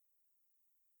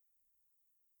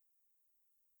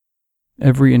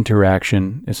 Every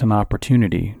interaction is an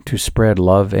opportunity to spread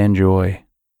love and joy.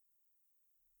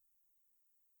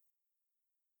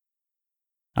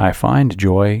 I find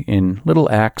joy in little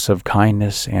acts of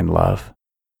kindness and love.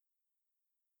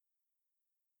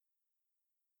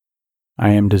 I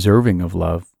am deserving of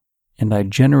love, and I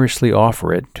generously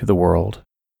offer it to the world.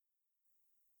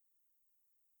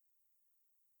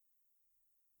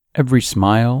 Every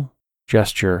smile,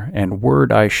 gesture, and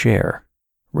word I share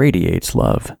radiates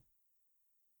love.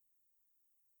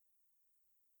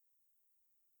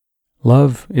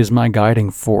 Love is my guiding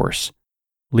force,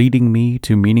 leading me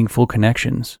to meaningful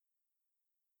connections.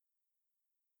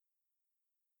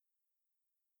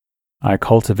 I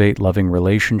cultivate loving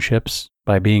relationships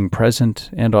by being present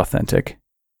and authentic.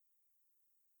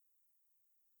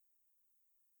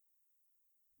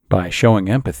 By showing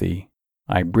empathy,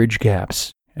 I bridge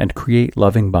gaps and create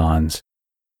loving bonds.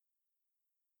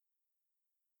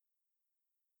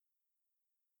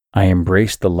 I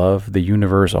embrace the love the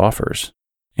universe offers,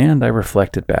 and I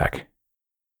reflect it back.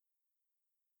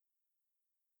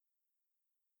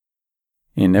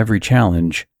 In every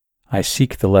challenge, I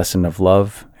seek the lesson of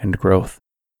love and growth.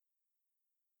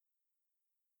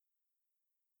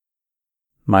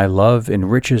 My love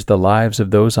enriches the lives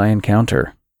of those I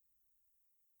encounter.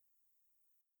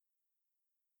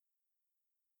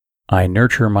 I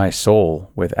nurture my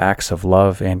soul with acts of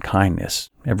love and kindness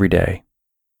every day.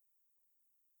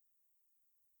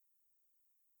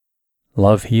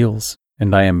 Love heals,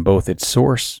 and I am both its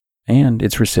source and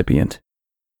its recipient.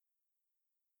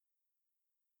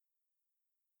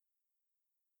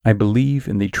 I believe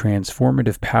in the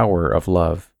transformative power of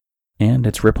love and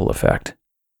its ripple effect.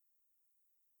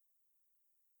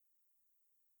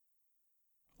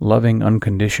 Loving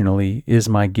unconditionally is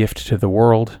my gift to the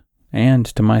world and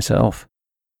to myself.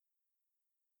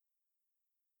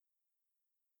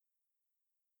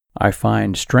 I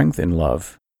find strength in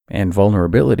love and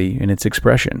vulnerability in its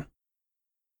expression.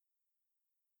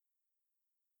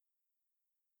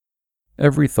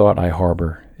 Every thought I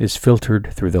harbor is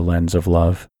filtered through the lens of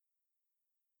love.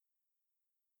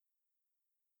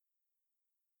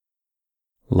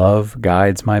 Love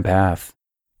guides my path,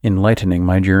 enlightening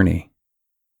my journey.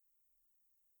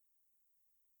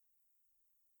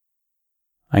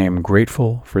 I am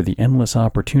grateful for the endless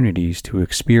opportunities to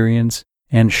experience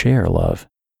and share love.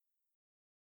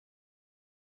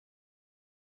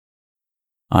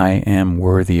 I am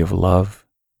worthy of love,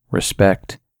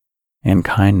 respect, and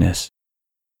kindness.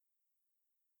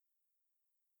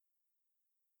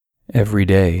 Every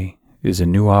day is a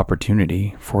new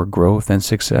opportunity for growth and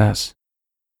success.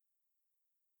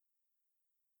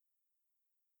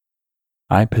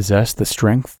 I possess the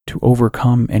strength to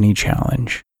overcome any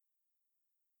challenge.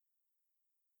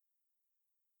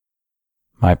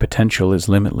 My potential is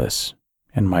limitless,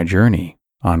 and my journey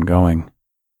ongoing.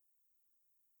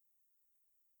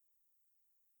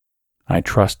 I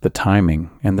trust the timing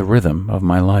and the rhythm of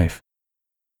my life.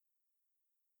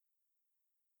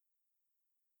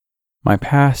 My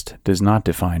past does not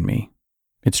define me.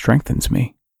 It strengthens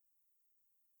me.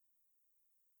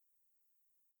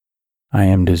 I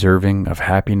am deserving of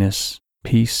happiness,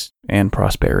 peace, and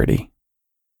prosperity.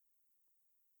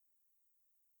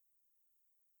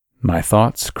 My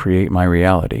thoughts create my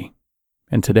reality,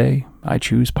 and today I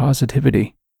choose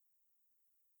positivity.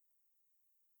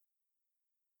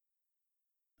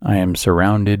 I am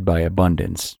surrounded by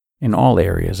abundance in all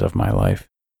areas of my life.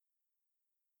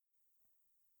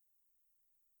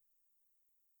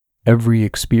 Every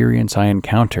experience I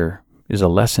encounter is a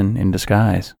lesson in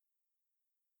disguise.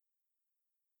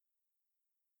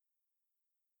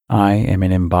 I am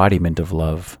an embodiment of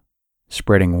love,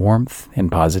 spreading warmth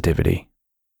and positivity.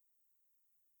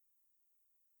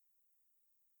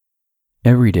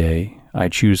 Every day, I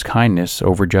choose kindness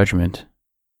over judgment.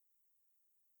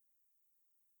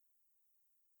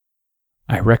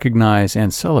 I recognize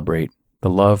and celebrate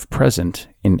the love present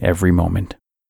in every moment.